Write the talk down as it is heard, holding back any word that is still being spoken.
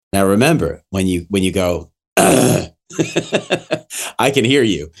Now remember, when you go, I can hear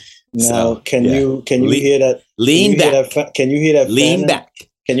you. Now, So, can you hear that? Lean back. Can you hear that? Lean back.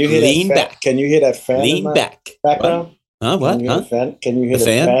 Can you hear Lean that? back. Can you hear that fan? Lean back. Background? Huh? What? Can you hear the fan? Can you hear the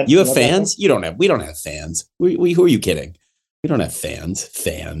the fan? You have fans? We don't have fans. Who are you kidding? We don't have fans.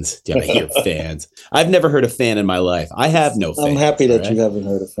 Fans. Yeah, I hear fans. I've never heard a fan in my life. I have no fans. I'm happy that you haven't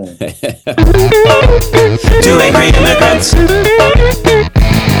heard a fan. Two angry immigrants.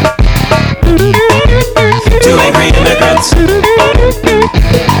 Two angry immigrants.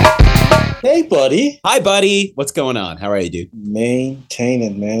 Hey, buddy. Hi, buddy. What's going on? How are you, dude?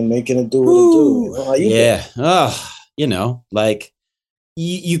 Maintaining, man. Making it do what it do. How you yeah. Oh, like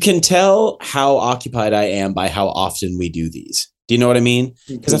you can tell how occupied I am by how often we do these. Do you know what I mean?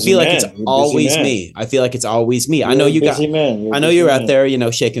 Because I feel like it's always me. I feel like it's always me. I know you got. I know you're out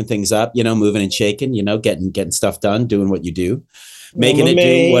there, shaking things up, moving and shaking, getting stuff done, doing what you do, making it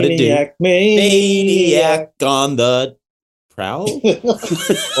do what it do. Maniac on the prowl,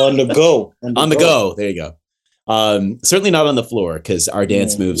 on the go, on the go. There you go. Certainly not on the floor because our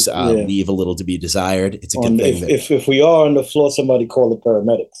dance moves leave a little to be desired. It's a good thing. If we are on the floor, somebody call the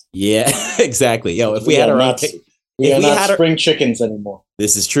paramedics. Yeah, exactly. If we had our own. We are not spring chickens anymore.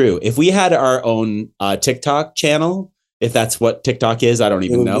 This is true. If we had our own TikTok channel, if that's what TikTok is, I don't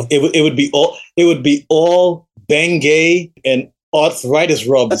even know. It would be all Bengay and arthritis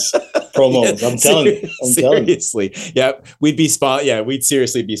rubs promos. I'm telling you. Seriously. Yeah, we'd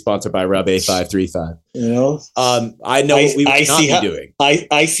seriously be sponsored by Rub A535. I know what we would not be doing.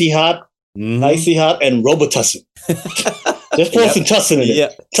 Icy Hot, Icy Hot, and Robitussin. Just pour some tussin in it. Yeah.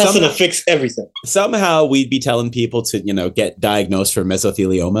 Tussin to fix everything. Somehow we'd be telling people to, get diagnosed for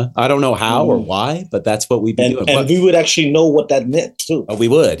mesothelioma. I don't know how or why, but that's what we'd be doing. And we would actually know what that meant too. Oh, we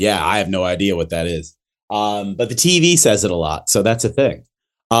would. Yeah. I have no idea what that is. But the TV says it a lot. So that's a thing.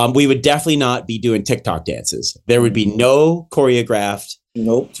 We would definitely not be doing TikTok dances. There would be no choreographed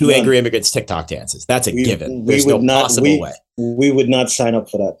Two Angry Immigrants TikTok dances. That's a given. There's no possible way. We would not sign up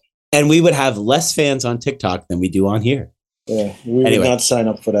for that. And we would have less fans on TikTok than we do on here. Yeah, we would not sign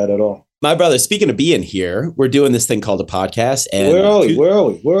up for that at all. My brother, speaking of being here, we're doing this thing called a podcast. And Where are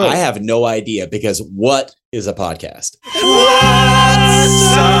we? I have no idea because what is a podcast? What's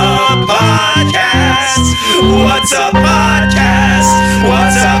a podcast? What's a podcast?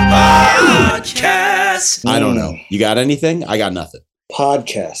 What's a podcast? I don't know. You got anything? I got nothing.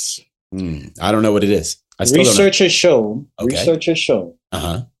 Podcasts. I don't know what it is. Research has shown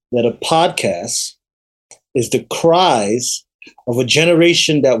that a podcast is the cries of a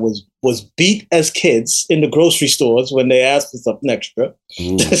generation that was beat as kids in the grocery stores when they asked for something extra.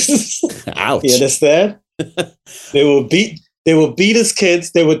 Ouch. You understand? They were beat as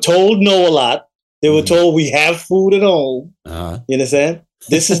kids. They were told no a lot. They were told we have food at home. You understand?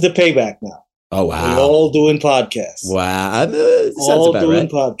 This is the payback now. Oh, wow. We're all doing podcasts. Wow. All doing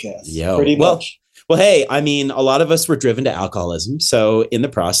podcasts. Pretty much. Well, hey, I mean, a lot of us were driven to alcoholism. So in the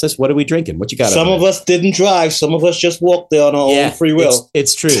process, what are we drinking? What you got? Some of us didn't drive. Some of us just walked there on our own free will.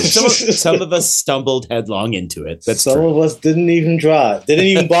 It's true. Some of us stumbled headlong into it. Some of us didn't even drive. Didn't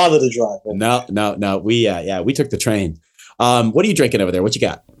even bother to drive. No. We took the train. What are you drinking over there? What you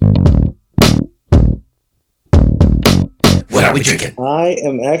got? What are we drinking? I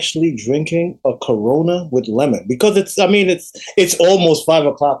am actually drinking a Corona with lemon because it's almost 5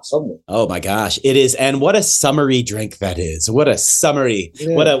 o'clock somewhere. Oh my gosh, it is, and what a summery drink that is! What a summery!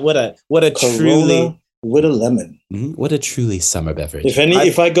 Yeah. What a Corona truly with a lemon. Mm-hmm. What a truly summer beverage.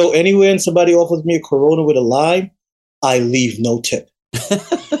 If I go anywhere and somebody offers me a Corona with a lime, I leave no tip.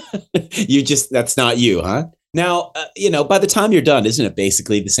 That's not you, huh? Now, by the time you're done, isn't it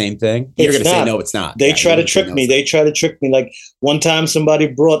basically the same thing? You're going to say, no, it's not. They try to trick me. They try to trick me. Like one time somebody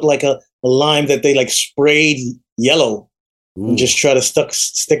brought like a lime that they like sprayed yellow and just try to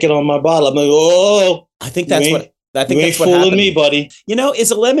stick it on my bottle. I'm like, oh. I think that's what happened. Fooling me, buddy.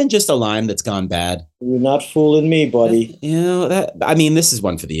 Is a lemon just a lime that's gone bad? You're not fooling me, buddy. This is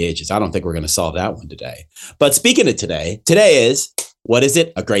one for the ages. I don't think we're going to solve that one today. But speaking of today is... What is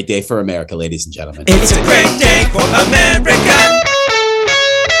it? A great day for America, ladies and gentlemen. It's a great day for America.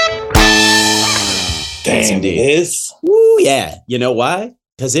 Damn, it is. Woo, yeah. You know why?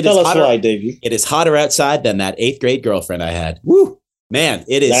 Because Tell us why, Davey. It is hotter outside than that 8th grade girlfriend I had. Woo. Man,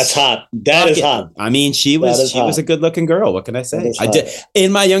 it is. That's hot. That is hot. I mean, she was a good looking girl. What can I say? I did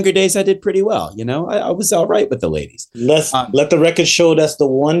in my younger days. I did pretty well. You know, I was all right with the ladies. Let the record show that's the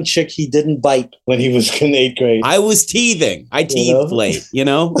one chick he didn't bite when he was in 8th grade. I was teething. I teethed late. You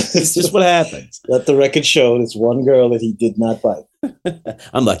know, it's just what happens. Let the record show this one girl that he did not bite.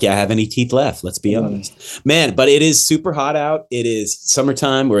 I'm lucky I have any teeth left. Let's be honest, man. But it is super hot out. It is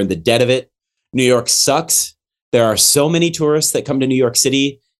summertime. We're in the dead of it. New York sucks. There are so many tourists that come to New York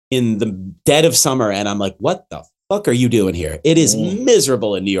City in the dead of summer. And I'm like, what the fuck are you doing here? It is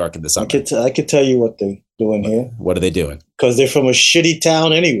miserable in New York in the summer. I could tell you what they're doing here. What are they doing? Because they're from a shitty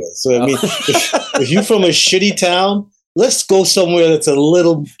town anyway. So, I mean, if you're from a shitty town, let's go somewhere that's a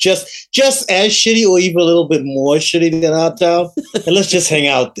little just as shitty or even a little bit more shitty than our town. And let's just hang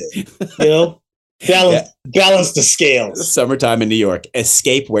out there, you know? Balance the scales. Summertime in New York.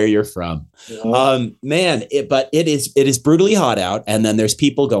 Escape where you're from. Man, it is brutally hot out, and then there's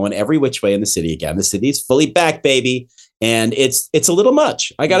people going every which way in the city again. The city's fully back, baby, and it's a little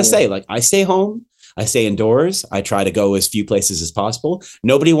much. I gotta say, like, I stay home, I stay indoors, I try to go as few places as possible.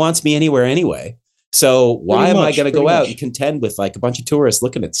 Nobody wants me anywhere anyway. So why am I going to go out and contend with like a bunch of tourists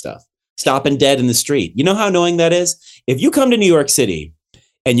looking at stuff, stopping dead in the street? You know how annoying that is? If you come to New York City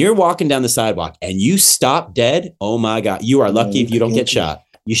and you're walking down the sidewalk and you stop dead, oh my God, you are lucky if you don't get shot.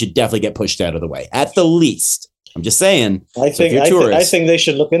 You should definitely get pushed out of the way at the least. I'm just saying. I think they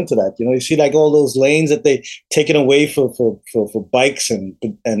should look into that. You know, you see like all those lanes that they taken away for bikes and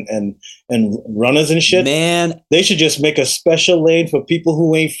runners and shit. Man, they should just make a special lane for people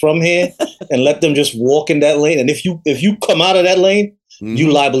who ain't from here and let them just walk in that lane. And if you come out of that lane,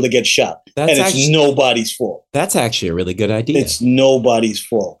 you liable to get shot. It's nobody's fault. That's actually a really good idea. It's nobody's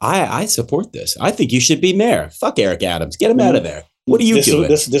fault. I support this. I think you should be mayor. Fuck Eric Adams. Get him out of there. What are you doing?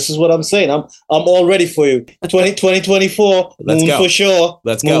 This is what I'm saying. I'm all ready for you. 2024. Let's go. For sure.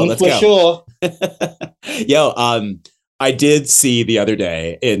 Let's go. Let's go. Yo, I did see the other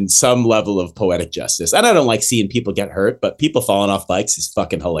day in some level of poetic justice, and I don't like seeing people get hurt, but people falling off bikes is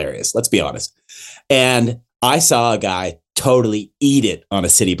fucking hilarious. Let's be honest. And I saw a guy totally eat it on a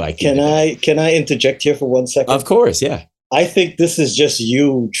city bike. Can I interject here for 1 second? Of course, yeah. I think this is just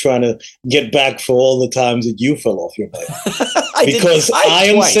you trying to get back for all the times that you fell off your bike. Because I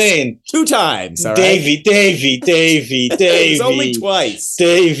am saying 2 times. All right? Davey. It's only twice.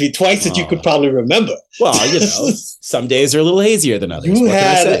 Davey, twice that you could probably remember. Well, you know, some days are a little hazier than others.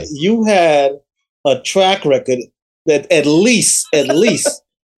 You had a track record that at least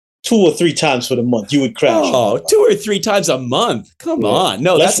 2 or 3 times for the month you would crash. Oh, 2 or 3 times a month. Come on.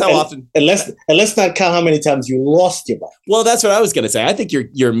 No, that's how often. And let's not count how many times you lost your bike. Well, that's what I was going to say. I think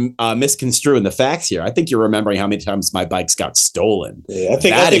you're misconstruing the facts here. I think you're remembering how many times my bikes got stolen. Yeah, I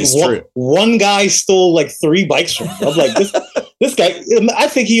think one guy stole like 3 bikes from me. I'm like, this guy, I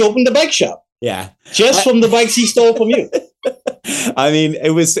think he opened a bike shop. Yeah. Just from the bikes he stole from you. I mean, it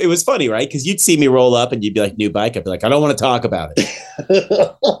was funny, right? Because you'd see me roll up and you'd be like, new bike. I'd be like, I don't want to talk about it.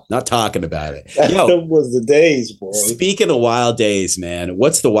 Not talking about it. That was the days, boy. Speaking of wild days, man,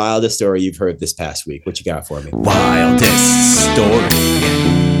 what's the wildest story you've heard this past week? What you got for me? Wildest story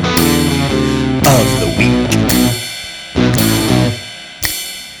of the week.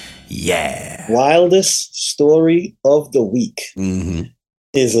 Yeah. Wildest story of the week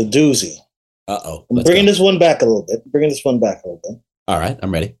is a doozy. Uh-oh. I'm bringing this one back a little bit. All right,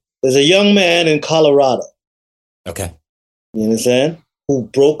 I'm ready. There's a young man in Colorado. Okay. You understand? Who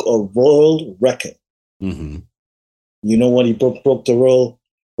broke a world record. Mm-hmm. You know what he broke the world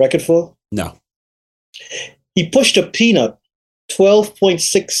record for? No. He pushed a peanut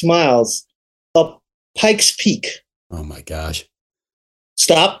 12.6 miles up Pikes Peak. Oh my gosh.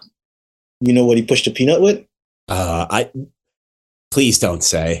 Stop. You know what he pushed a peanut with? Please don't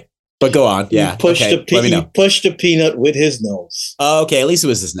say. But go on. Yeah. He pushed a peanut with his nose. Okay. At least it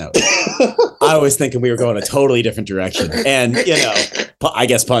was his nose. I was thinking we were going a totally different direction. And, you know, I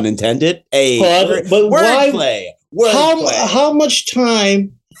guess pun intended. Wordplay. How much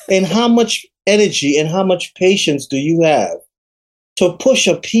time and how much energy and how much patience do you have to push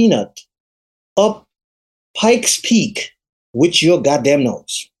a peanut up Pikes Peak with your goddamn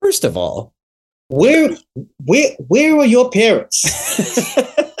nose? First of all, where are your parents?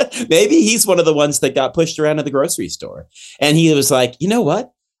 Maybe he's one of the ones that got pushed around at the grocery store. And he was like, you know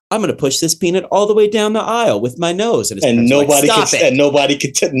what? I'm going to push this peanut all the way down the aisle with my nose. And nobody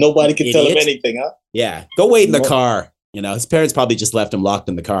could tell him anything, huh? Yeah. Go wait in the car. You know, his parents probably just left him locked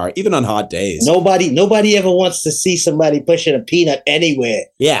in the car, even on hot days. Nobody ever wants to see somebody pushing a peanut anywhere.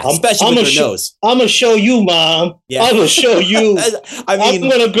 Yeah, especially with their nose. I'm going to show you, Mom. Yeah. I'm going to show you. I'm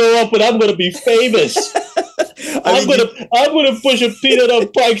going to grow up and I'm going to be famous. I'm gonna push a peanut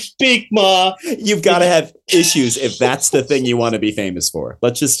on Pike's Peak, Ma. You've got to have issues if that's the thing you want to be famous for.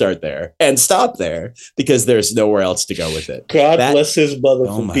 Let's just start there and stop there because there's nowhere else to go with it. God bless his mother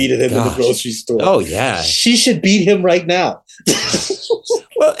for beating him in the grocery store. Oh yeah, she should beat him right now.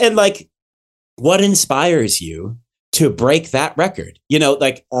 Well, and like, what inspires you to break that record? You know,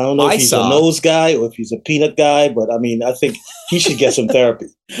 like, I don't know if he's a nose guy or if he's a peanut guy, but I mean, I think he should get some therapy.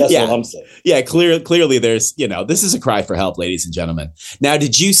 That's what I'm saying. Yeah, clearly there's, you know, this is a cry for help, ladies and gentlemen. Now,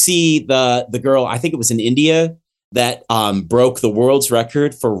 did you see the girl, I think it was in India, that broke the world's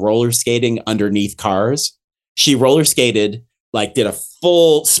record for roller skating underneath cars? She roller skated, like did a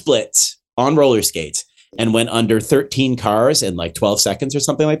full split on roller skates and went under 13 cars in like 12 seconds or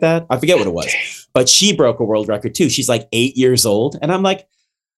something like that. I forget what it was, but she broke a world record too. She's like 8 years old. And I'm like,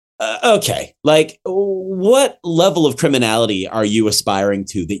 okay, like what level of criminality are you aspiring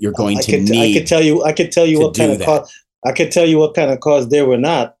to that you're going to need? I could tell you what kind of car. I could tell you what kind of cars there were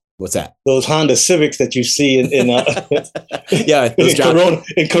not. What's that? Those Honda Civics that you see in yeah,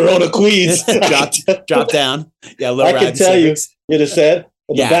 in Corona, Queens. drop down. Yeah, I can tell Civics. You know, said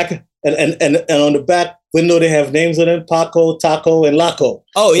on the back and on the back window they have names on them: Paco, Taco, and Laco.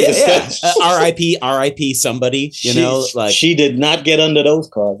 Oh yeah. R.I.P. Somebody. You know, like she did not get under those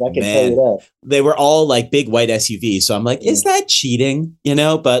cars. I can tell you that. They were all like big white SUVs. So I'm like, is that cheating? You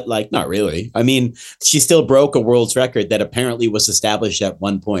know, but like, not really. I mean, she still broke a world's record that apparently was established at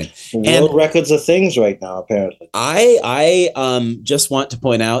one point. World records are things right now, apparently. I just want to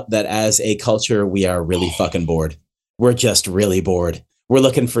point out that as a culture, we are really fucking bored. We're just really bored. We're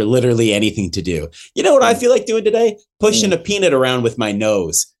looking for literally anything to do. You know what I feel like doing today? Pushing a peanut around with my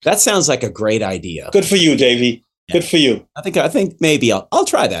nose. That sounds like a great idea. Good for you, Davey. Yeah. Good for you. I think maybe I'll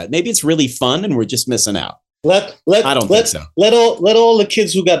try that. Maybe it's really fun and we're just missing out. I don't think so. Let all the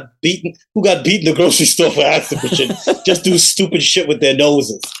kids who got beaten in the grocery store for accident just do stupid shit with their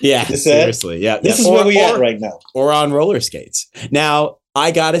noses. Yeah, seriously. Yeah, this is where we at right now. Or on roller skates. Now,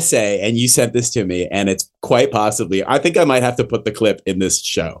 I gotta say, and you sent this to me, and it's quite possibly, I think I might have to put the clip in this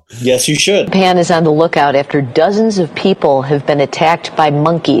show. Yes, you should. Japan is on the lookout after dozens of people have been attacked by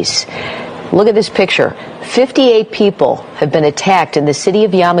monkeys. Look at this picture. 58 people have been attacked in the city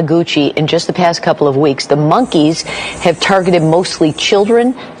of Yamaguchi in just the past couple of weeks. The monkeys have targeted mostly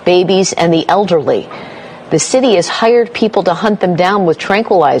children, babies, and the elderly. The city has hired people to hunt them down with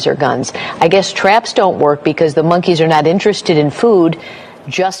tranquilizer guns. I guess traps don't work because the monkeys are not interested in food,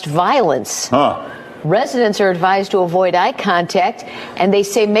 just violence. Residents are advised to avoid eye contact, and they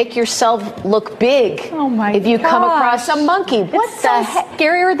say make yourself look big if you come across a monkey. What the heck?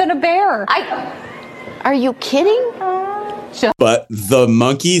 Scarier than a bear. Are you kidding? But the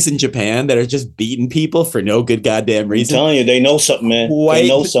monkeys in Japan that are just beating people for no good goddamn reason. I'm telling you, they know something, man. They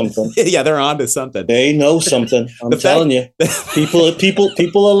know something. Yeah, they're onto something. They know something. I'm telling you.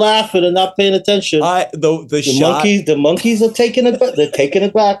 People are laughing and not paying attention. The monkeys are taking it back. They're taking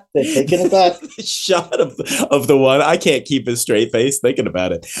it back. The shot of the one, I can't keep a straight face thinking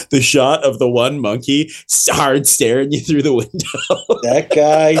about it. The shot of the one monkey hard staring you through the window. That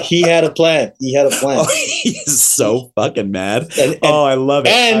guy, he had a plan. Oh, he's so fucking mad. I love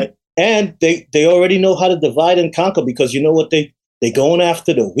it. And they already know how to divide and conquer because you know what they going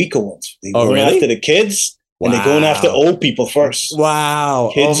after the weaker ones. They going after the kids and they're going after old people first. Wow.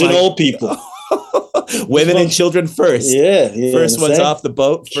 Kids and old people. Women and children first. Yeah. First one's off the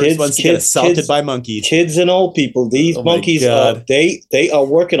boat. First one's get assaulted by monkeys. Kids and old people. These monkeys they are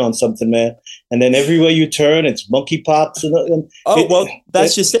working on something, man. And then everywhere you turn, it's monkeypox.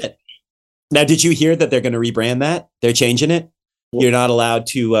 That's just it. Now, did you hear that they're going to rebrand that? They're changing it. You're not allowed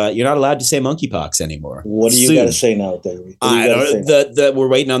to say monkeypox anymore. What do you got to say now, David? I don't know. We're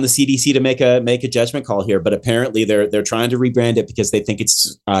waiting on the CDC to make a judgment call here, but apparently they're trying to rebrand it because they think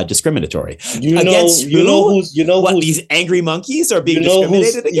it's discriminatory. These angry monkeys are being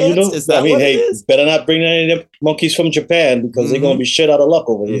discriminated against? Is that what it is? Better not bring any monkeys from Japan because they're going to be shit out of luck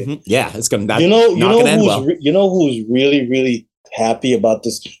over here. Yeah, it's going to not end well. You know who's really, really happy about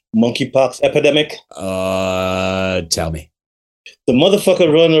this monkeypox epidemic? Tell me. The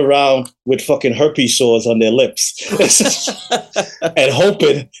motherfucker running around with fucking herpes sores on their lips and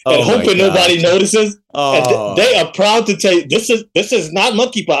hoping nobody notices. And they are proud to tell you this is not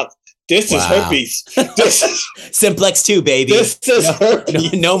monkeypox. This is herpes. Simplex 2, baby. This is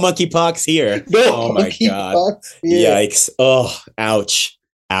herpes. No monkeypox here. Oh my God. Yikes. Oh, ouch.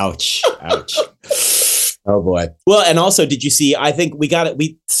 Oh boy. Well, and also, did you see, I think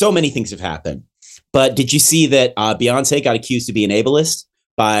so many things have happened, but did you see that Beyonce got accused of being ableist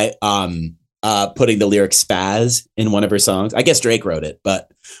by putting the lyric spaz in one of her songs. I guess Drake wrote it, but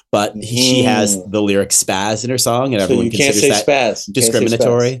she has the lyric spaz in her song, and everyone considers that spaz.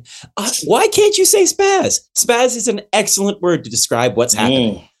 Discriminatory. Why can't you say spaz? Spaz is an excellent word to describe what's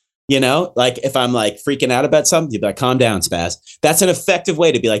happening. You know, like if I'm like freaking out about something, you'd be like, calm down, spaz. That's an effective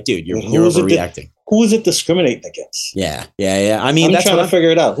way to be like, dude, you're overreacting. Who is it discriminating against? Yeah. I mean, I'm trying to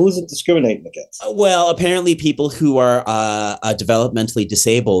figure it out. Who is it discriminating against? Well, apparently people who are developmentally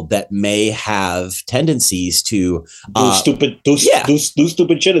disabled that may have tendencies to do stupid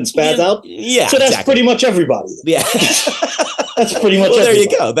shit and spaz out. Yeah. So that's pretty much everybody. Yeah. That's pretty much. Well, there you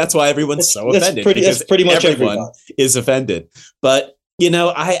go. That's why everyone's so offended. That's pretty much everyone is offended. But you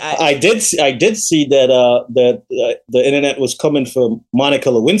know, I did see that the internet was coming for Monica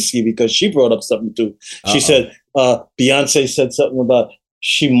Lewinsky because she brought up something too. She said Beyonce said something about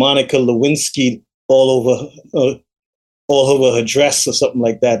she Monica Lewinsky all over her dress or something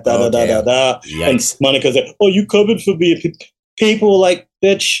like that. And Monica said, "Oh, you coming for me?" People were like,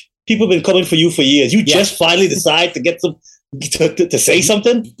 "Bitch, people have been coming for you for years. You just finally decide to get some to say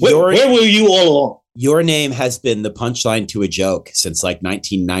something. Where were you all along?" Your name has been the punchline to a joke since like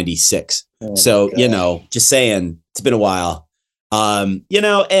 1996. So, you know, just saying, it's been a while. You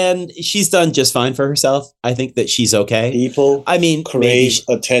know, and she's done just fine for herself. I think that she's okay. People crave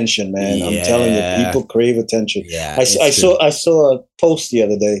attention, man. Yeah. I'm telling you, people crave attention. Yeah. I saw a post the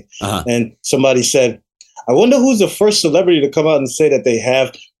other day and somebody said, I wonder who's the first celebrity to come out and say that they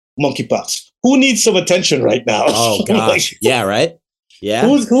have monkeypox. Who needs some attention right now? Oh gosh. Yeah, right. Yeah.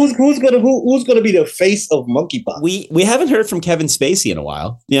 Who's gonna be the face of monkeypox? We haven't heard from Kevin Spacey in a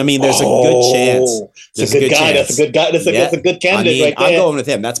while. Yeah, I mean, there's a good chance. That's a good guy. That's a good guy. That's a good candidate right there. I'm going with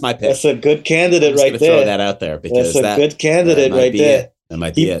him. That's my pick. That's a good candidate right there. Throw that out there because that's a good candidate right there. That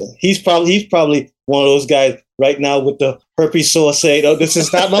might be it. He's probably one of those guys right now with the herpes sore saying, "Oh, this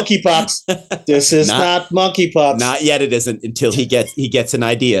is not monkeypox. This is not monkeypox." Not yet. It isn't until he gets an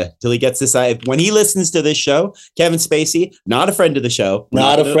idea. Till he gets this idea. When he listens to this show, Kevin Spacey, not a friend of the show.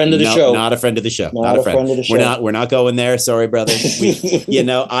 Not a friend of the show. Not a friend of the show. Not a friend of the show. We're not going there. Sorry, brother. You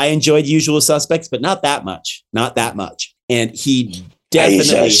know, I enjoyed Usual Suspects, but not that much. Not that much. And he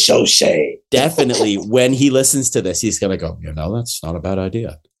definitely, when he listens to this, he's gonna go, you know, that's not a bad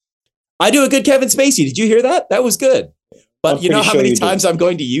idea. I do a good Kevin Spacey. Did you hear that? That was good. But you know how many times I'm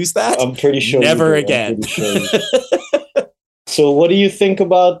going to use that? I'm pretty sure. Never again. So what do you think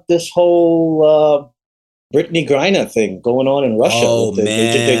about this whole Brittany Griner thing going on in Russia? Oh, man.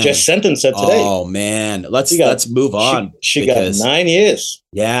 They just sentenced her today. Oh, man. Let's move on. She got 9 years.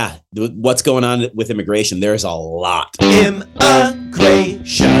 Yeah. What's going on with immigration? There's a lot.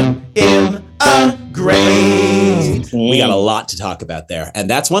 Immigration. We got a lot to talk about there. And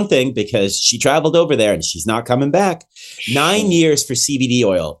that's one thing because she traveled over there and she's not coming back. 9 years for CBD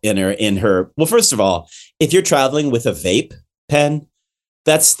oil in her. Well, first of all, if you're traveling with a vape pen,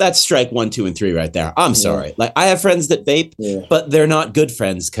 that's strike 1, 2, and 3 right there. I'm sorry. Like I have friends that vape, but they're not good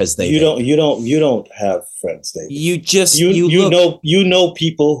friends because they vape. You don't have friends, David. You know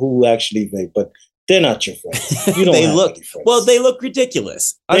people who actually vape, but they're not your friends. You don't have any friends. Well, they look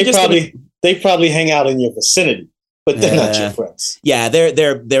ridiculous. They probably hang out in your vicinity, but they're not your friends. Yeah,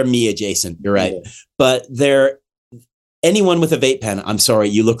 they're me adjacent. You're right. Yeah. But anyone with a vape pen, I'm sorry,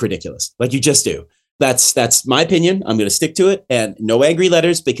 you look ridiculous. Like you just do. That's my opinion. I'm going to stick to it. And no angry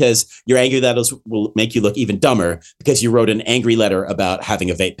letters because your angry letters will make you look even dumber because you wrote an angry letter about having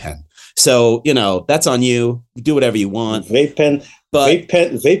a vape pen. So, you know, that's on you. Do whatever you want. Vape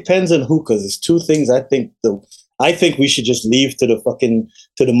pens and hookahs is two things I think we should just leave to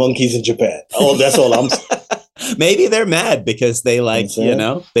the monkeys in Japan. Oh, that's all I'm saying. Maybe they're mad because they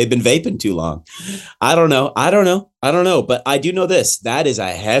they've been vaping too long. I don't know. But I do know this. That is a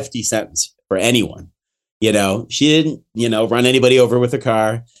hefty sentence for anyone. You know, she didn't, run anybody over with her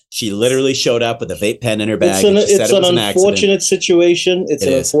car. She literally showed up with a vape pen in her bag. It's an unfortunate situation. It's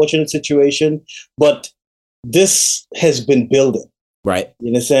an unfortunate situation, but this has been building. Right. You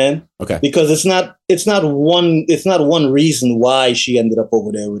understand? Okay. Because it's not one reason why she ended up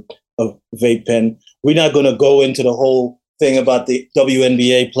over there with a vape pen. We're not going to go into the whole thing about the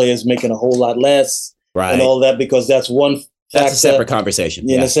WNBA players making a whole lot less and all that because that's one factor. That's a separate conversation.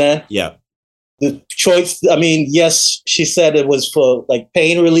 You understand? Yeah. The choice, I mean, yes, she said it was for like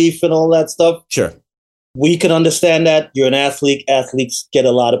pain relief and all that stuff. Sure. We can understand that. You're an athlete. Athletes get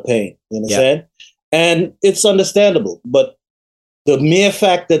a lot of pain. You understand? Yeah. And it's understandable. But the mere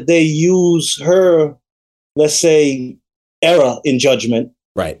fact that they use her, let's say, error in judgment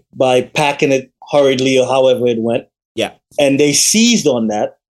by packing it hurriedly or however it went. Yeah. And they seized on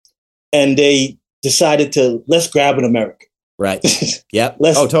that and they decided to let's grab an American. Right. Yep.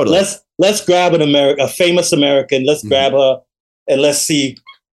 Totally. let's grab a famous American. Let's grab her, and let's see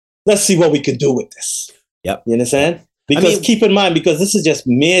what we can do with this. Yep. You understand? Because keep in mind, because this is just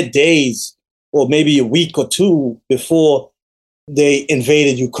mere days or maybe a week or two before they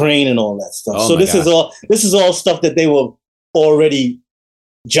invaded Ukraine and all that stuff. So this is all stuff that they were already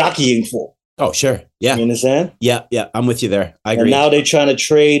jockeying for. Oh, sure. Yeah. You understand? Yeah. I'm with you there. I agree. And now they're trying to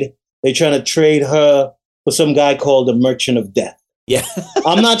trade her for some guy called the Merchant of Death. Yeah.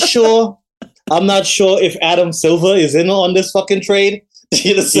 I'm not sure if Adam Silver is in on this fucking trade.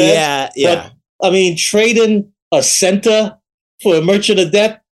 You understand? Yeah. But, I mean, trading a center for a Merchant of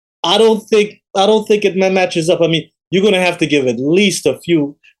Death, I don't think it matches up. I mean, you're going to have to give at least a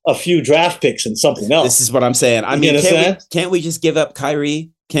few draft picks and something else. This is what I'm saying. I mean, can't we just give up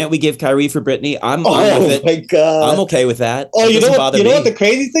Kyrie? Can't we give Kyrie for Brittany? I'm with it. Oh my God. I'm okay with that. Oh, you know what the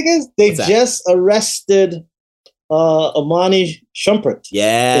crazy thing is? They just arrested Amani Shumpert.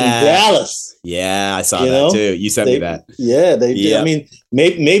 Yeah. In Dallas. Yeah, I saw that too. You sent me that. Yeah, they did. I mean,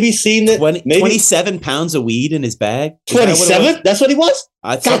 maybe seeing that 27 pounds of weed in his bag. 27? That's what he was?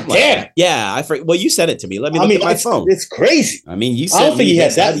 God damn. Yeah, well, you sent it to me. Let me look at my phone. It's crazy. I mean, I don't think he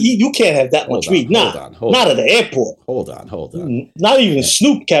had that. You can't have that much weed. Not at the airport. Hold on. Not even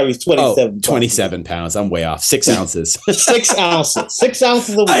Snoop carries 27 pounds. 27 pounds. I'm way off. 6 ounces. 6 ounces. 6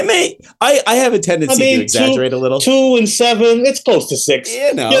 ounces of weed. I have a tendency to exaggerate a little. 2 and 7. It's close to 6.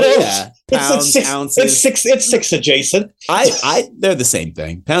 Yeah. Pounds, ounces. It's 6 adjacent. They're the same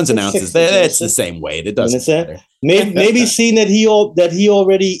thing. Pounds and ounces. It's the same weight. It doesn't matter. Maybe seeing that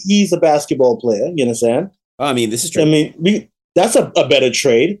he's a basketball player. You understand? I mean, this is true. I mean, that's a better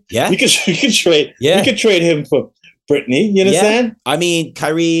trade. Yeah, we could trade. Yeah, we could trade him for Brittany. You understand? Yeah. I mean,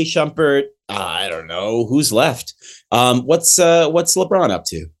 Kyrie, Shumpert. I don't know who's left. What's LeBron up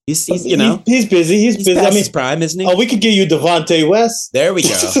to? He's busy. He's busy. Past his prime, isn't he? Oh, we could give you Devontae West. There we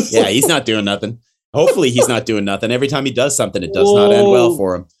go. Yeah, he's not doing nothing. Hopefully, he's not doing nothing. Every time he does something, it does not end well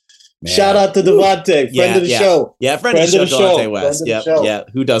for him. Man. Shout out to Devontae, friend of the show. Yeah, friend of the show, Delonte West. Yeah.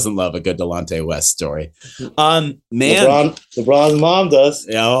 Who doesn't love a good Delonte West story? Man, LeBron's mom does.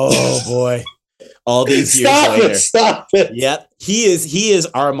 Oh boy, all these years later. Stop it. Yep, he is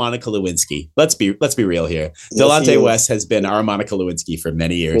our Monica Lewinsky. Let's be real here. Yes, Delonte West has been our Monica Lewinsky for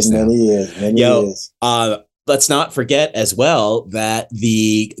many years now. Many years. Let's not forget as well that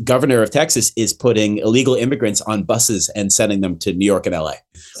the governor of Texas is putting illegal immigrants on buses and sending them to New York and LA.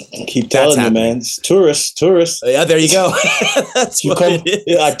 Keep telling you, man. It's tourists. Yeah, there you go. That's it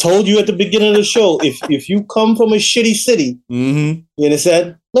is. I told you at the beginning of the show, if you come from a shitty city, you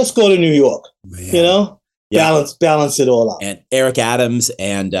understand? Let's go to New York. Man. Balance it all out. And Eric Adams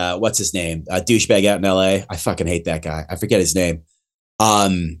and what's his name? Douchebag out in LA. I fucking hate that guy. I forget his name.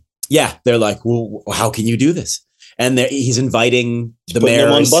 Yeah, they're like, well, how can you do this? And he's inviting the mayor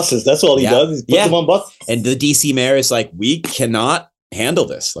on buses. That's all he does. He's putting them on buses. And the DC mayor is like, we cannot handle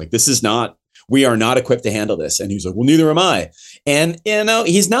this. Like, we are not equipped to handle this. And he's like, well, neither am I. And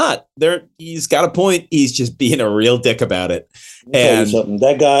he's not. He's got a point. He's just being a real dick about it. And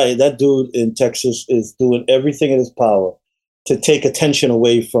that dude in Texas is doing everything in his power to take attention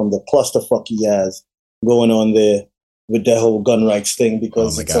away from the clusterfuck he has going on there with that whole gun rights thing,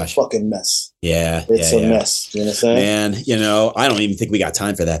 because it's a fucking mess. Yeah. It's a mess. You know what I'm saying? Man, I don't even think we got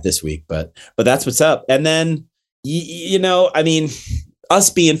time for that this week, but that's what's up. And then, I mean, us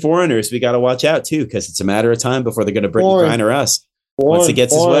being foreigners, we got to watch out too, because it's a matter of time before they're going to Brittany Griner us. Once it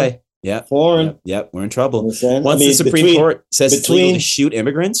gets his way. Yeah. Foreign. Yep. We're in trouble. Once the Supreme Court says it's legal to shoot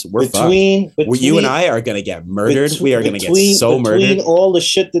immigrants, we're fucked. You and I are going to get murdered. We are going to get so murdered. Between all the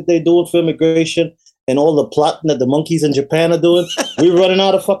shit that they're doing for immigration and all the plotting that the monkeys in Japan are doing, we're running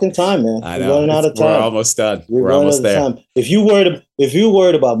out of fucking time, man. I know. We're running out of time. We're almost done. We're almost there. Time. If you're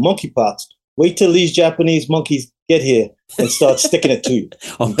worried about monkeypox, wait till these Japanese monkeys get here and start sticking it to you.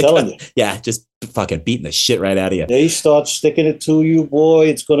 I'm telling you. Yeah, just fucking beating the shit right out of you. They start sticking it to you, boy.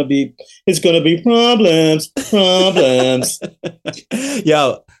 It's gonna be problems.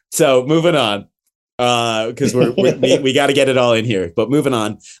 Yo, so moving on. Because we got to get it all in here. But moving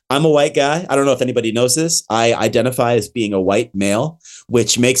on, I'm a white guy. I don't know if anybody knows this. I identify as being a white male,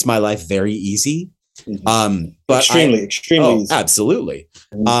 which makes my life very easy. But extremely easy. Absolutely.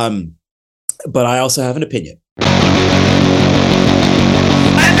 But I also have an opinion. Another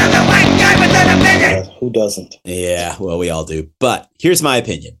white guy with an opinion. Who doesn't? Yeah, well, we all do. But here's my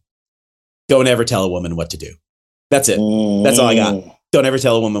opinion. Don't ever tell a woman what to do. That's it. That's all I got. Don't ever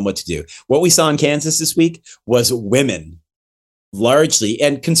tell a woman what to do. What we saw in Kansas this week was women, largely,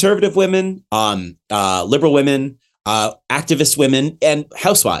 and conservative women, liberal women, activist women, and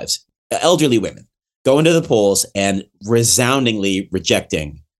housewives, elderly women, going to the polls and resoundingly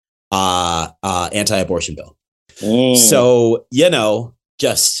rejecting anti-abortion bill. So,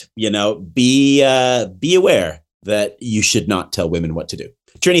 just, be aware that you should not tell women what to do.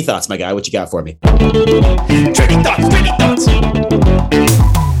 Trini thoughts, my guy. What you got for me? Trini thoughts.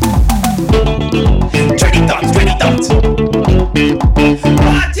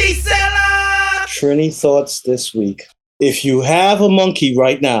 Trini thoughts this week. If you have a monkey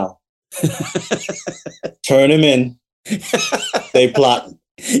right now, turn him in. They plotting.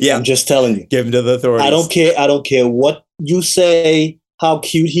 Yeah, I'm just telling you. Give him to the authorities. I don't care what you say, how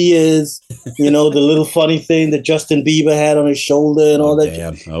cute he is, the little funny thing that Justin Bieber had on his shoulder and all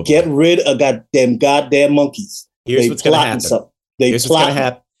that. Oh, get rid of goddamn monkeys. Here's what's going to happen. Here's what's going to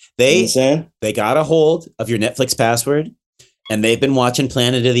happen. They got a hold of your Netflix password, and they've been watching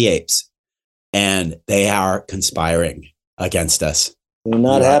Planet of the Apes, and they are conspiring against us. They're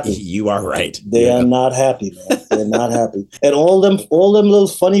not happy. You are right. They are not happy, man. They're not happy. And all them little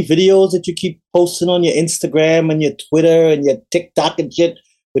funny videos that you keep posting on your Instagram and your Twitter and your TikTok and shit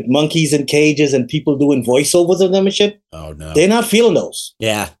with monkeys in cages and people doing voiceovers of them and shit. Oh no. They're not feeling those.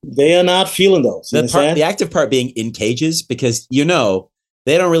 Yeah. They are not feeling those. The active part being in cages, because they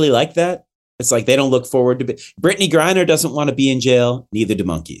don't really like that. It's like they don't look forward to Brittany Griner doesn't want to be in jail. Neither do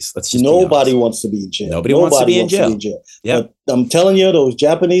monkeys. Let's just Nobody wants to be in jail. Nobody wants to be in jail. Yeah. But I'm telling you, those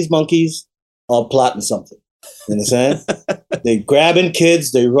Japanese monkeys are plotting something. You understand? They grabbing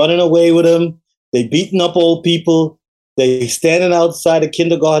kids. They running away with them. They beating up old people. They standing outside of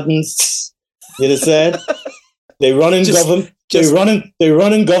kindergartens. You understand? They running government. They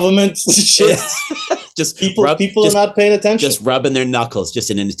running governments. Shit. Just people are not paying attention. Just rubbing their knuckles, just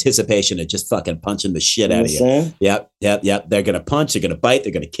in anticipation of just fucking punching the shit out of you. Yep. They're gonna punch. They're gonna bite.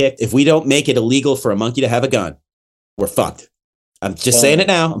 They're gonna kick. If we don't make it illegal for a monkey to have a gun, we're fucked. I'm just saying it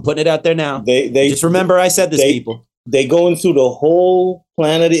now. I'm putting it out there now. They just remember I said this, people. They going through the whole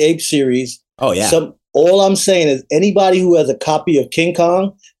Planet of the Apes series. Oh yeah. All I'm saying is anybody who has a copy of King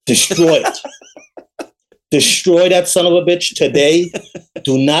Kong, destroy it. Destroy that son of a bitch today.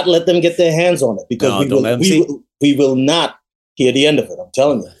 Do not let them get their hands on it, because we will not hear the end of it. I'm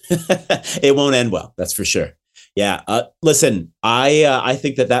telling you. It won't end well. That's for sure. Yeah. Listen, I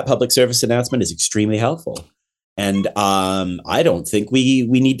think that public service announcement is extremely helpful. And I don't think we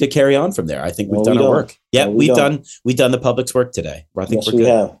need to carry on from there. I think we've done our work. Yeah, we've done the public's work today. I think we're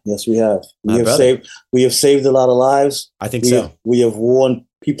good. Yes, we have. We have saved a lot of lives. I think so. We have warned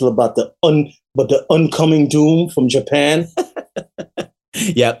people about the oncoming doom from Japan.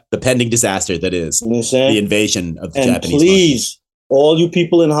 Yep, the pending disaster that is the invasion of the Japanese. Please, all you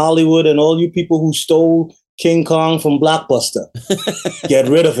people in Hollywood and all you people who stole King Kong from Blockbuster, get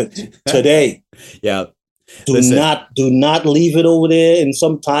rid of it today. Yeah. Do not leave it over there in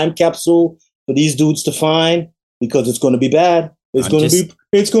some time capsule for these dudes to find, because it's going to be bad. It's going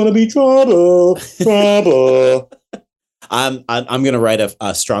to be trouble. I'm going to write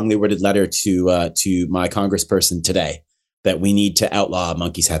a strongly worded letter to my congressperson today that we need to outlaw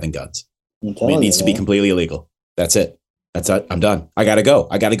monkeys having guns. It needs to be completely illegal. That's it. That's it. I'm done. I got to go.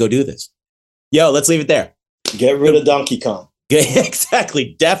 I got to go do this. Yo, let's leave it there. Get rid of Donkey Kong.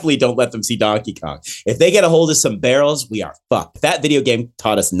 Exactly. Definitely don't let them see Donkey Kong. If they get a hold of some barrels, we are fucked. That video game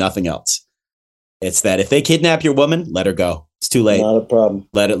taught us nothing else. It's that if they kidnap your woman, let her go. It's too late. Not a problem.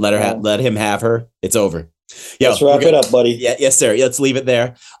 Let him have her. It's over. Let's wrap it up, buddy. Yeah, yes, sir. Let's leave it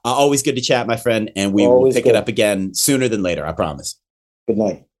there. Always good to chat, my friend, and we will pick it up again sooner than later. I promise. Good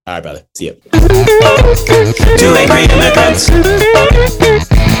night. All right, brother. See you. 2 angry immigrants. 2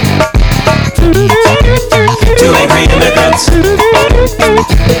 angry immigrants.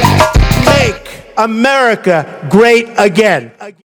 Make America great again.